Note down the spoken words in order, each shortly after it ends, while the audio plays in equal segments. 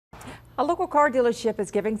A local car dealership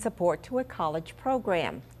is giving support to a college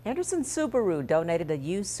program. Anderson Subaru donated a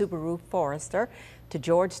used Subaru Forester to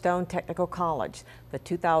George Stone Technical College. The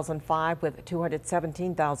 2005 with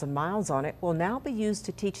 217,000 miles on it will now be used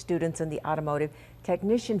to teach students in the automotive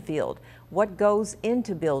technician field what goes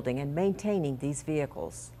into building and maintaining these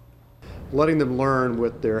vehicles. Letting them learn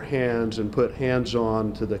with their hands and put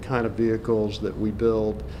hands-on to the kind of vehicles that we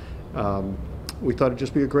build, we thought it'd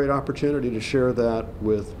just be a great opportunity to share that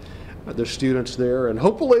with the students there, and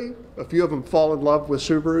hopefully a few of them fall in love with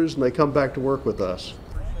Subarus and they come back to work with us.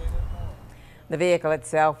 The vehicle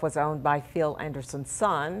itself was owned by Phil Anderson's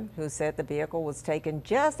son, who said the vehicle was taken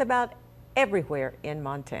just about everywhere in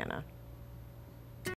Montana.